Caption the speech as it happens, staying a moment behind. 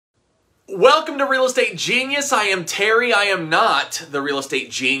Welcome to Real Estate Genius. I am Terry. I am not the real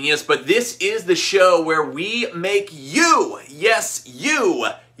estate genius, but this is the show where we make you, yes, you,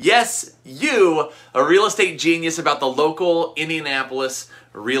 a real estate genius about the local Indianapolis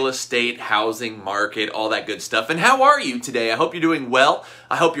real estate, housing market, all that good stuff. And how are you today? I hope you're doing well.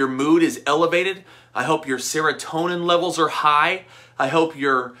 I hope your mood is elevated. I hope your serotonin levels are high. I hope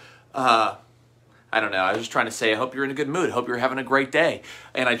you're, I don't know, I was just trying to say, I hope you're in a good mood. I hope you're having a great day.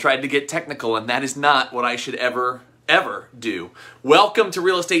 And I tried to get technical, and that is not what I should ever do. Welcome to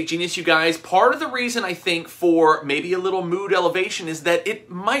Real Estate Genius, you guys. Part of the reason I think for maybe a little mood elevation is that it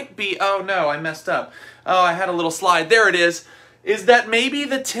might be, oh no, I messed up. Oh, I had a little slide. There it is that maybe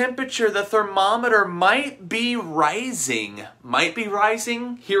the temperature, the thermometer might be rising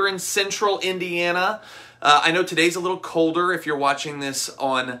here in central Indiana. I know today's a little colder if you're watching this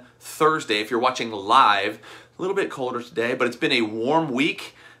on Thursday. If you're watching live, a little bit colder today, but it's been a warm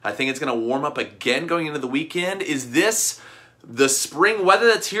week. I think it's going to warm up again going into the weekend. Is this the spring weather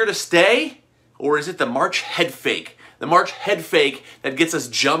that's here to stay? Or is it the March head fake? The March head fake that gets us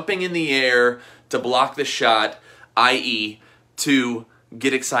jumping in the air to block the shot, i.e. to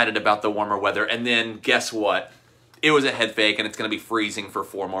get excited about the warmer weather. And then guess what? It was a head fake and it's going to be freezing for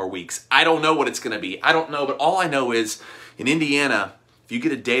 4 more weeks. I don't know what it's going to be. I don't know, but all I know is in Indiana, if you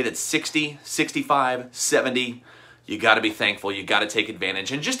get a day that's 60, 65, 70, you got to be thankful. You got to take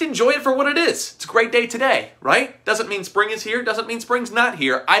advantage and just enjoy it for what it is. It's a great day today, right? Doesn't mean spring is here. Doesn't mean spring's not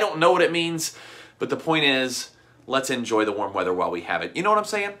here. I don't know what it means, but the point is, let's enjoy the warm weather while we have it. You know what I'm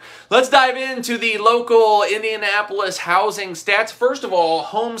saying? Let's dive into the local Indianapolis housing stats. First of all,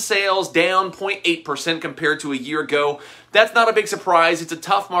 home sales down 0.8% compared to a year ago. That's not a big surprise. It's a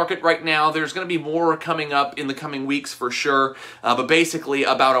tough market right now. There's going to be more coming up in the coming weeks for sure. But basically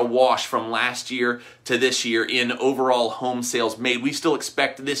about a wash from last year to this year in overall home sales made. We still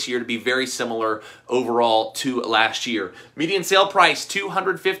expect this year to be very similar overall to last year. Median sale price,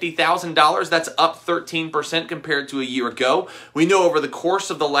 $250,000. That's up 13% compared to a year ago. We know over the course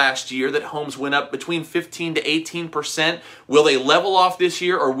of the last year that homes went up between 15 to 18%. Will they level off this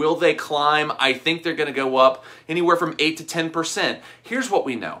year or will they climb? I think they're going to go up anywhere from 8 to 10%. Here's what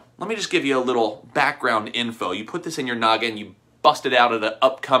we know. Let me just give you a little background info. You put this in your noggin, you bust it out at an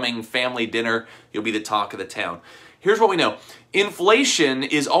upcoming family dinner, you'll be the talk of the town. Here's what we know. Inflation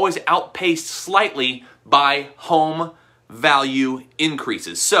is always outpaced slightly by home value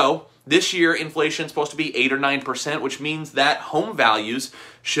increases. So this year, inflation is supposed to be 8 or 9%, which means that home values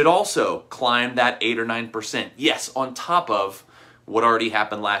should also climb that 8 or 9%. Yes, on top of what already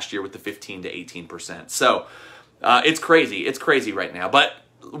happened last year with the 15 to 18%. So it's crazy. It's crazy right now. But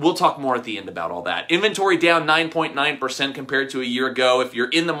we'll talk more at the end about all that. Inventory down 9.9% compared to a year ago. If you're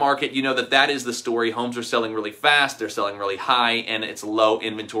in the market, you know that that is the story. Homes are selling really fast. They're selling really high, and it's low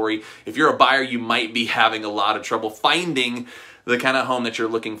inventory. If you're a buyer, you might be having a lot of trouble finding the kind of home that you're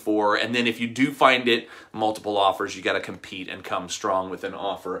looking for. And then if you do find it, multiple offers, you got to compete and come strong with an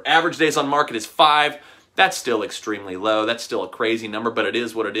offer. Average days on market is 5. That's still extremely low. That's still a crazy number, but it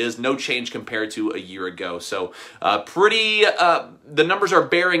is what it is. No change compared to a year ago. So the numbers are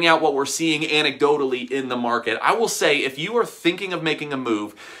bearing out what we're seeing anecdotally in the market. I will say, if you are thinking of making a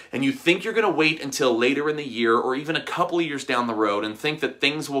move and you think you're going to wait until later in the year or even a couple of years down the road and think that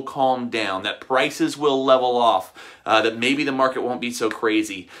things will calm down, that prices will level off, that maybe the market won't be so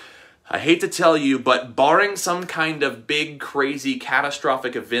crazy, I hate to tell you, but barring some kind of big, crazy,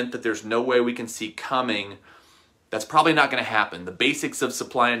 catastrophic event that there's no way we can see coming, that's probably not going to happen. The basics of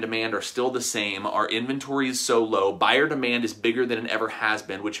supply and demand are still the same. Our inventory is so low. Buyer demand is bigger than it ever has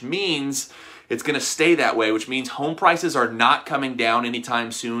been, which means it's going to stay that way, which means home prices are not coming down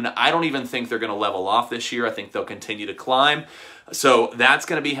anytime soon. I don't even think they're going to level off this year. I think they'll continue to climb. So that's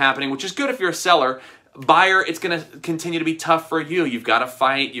going to be happening, which is good if you're a seller. Buyer, it's going to continue to be tough for you. You've got to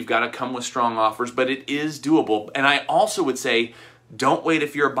fight. You've got to come with strong offers, but it is doable. And I also would say, don't wait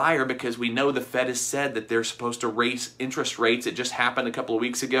if you're a buyer, because we know the Fed has said that they're supposed to raise interest rates. It just happened a couple of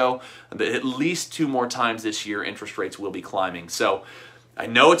weeks ago. At least 2 more times this year, interest rates will be climbing. So I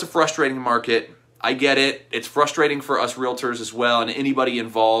know it's a frustrating market. I get it. It's frustrating for us realtors as well, and anybody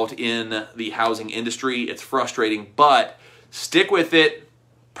involved in the housing industry. It's frustrating, but stick with it,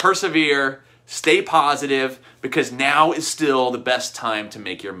 persevere, stay positive, because now is still the best time to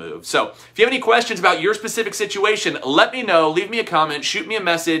make your move. So if you have any questions about your specific situation, let me know. Leave me a comment. Shoot me a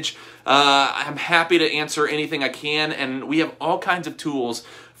message. I'm happy to answer anything I can. And we have all kinds of tools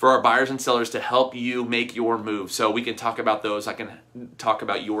for our buyers and sellers to help you make your move. So we can talk about those. I can talk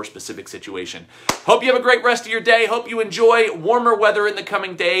about your specific situation. Hope you have a great rest of your day. Hope you enjoy warmer weather in the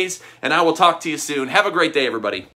coming days. And I will talk to you soon. Have a great day, everybody.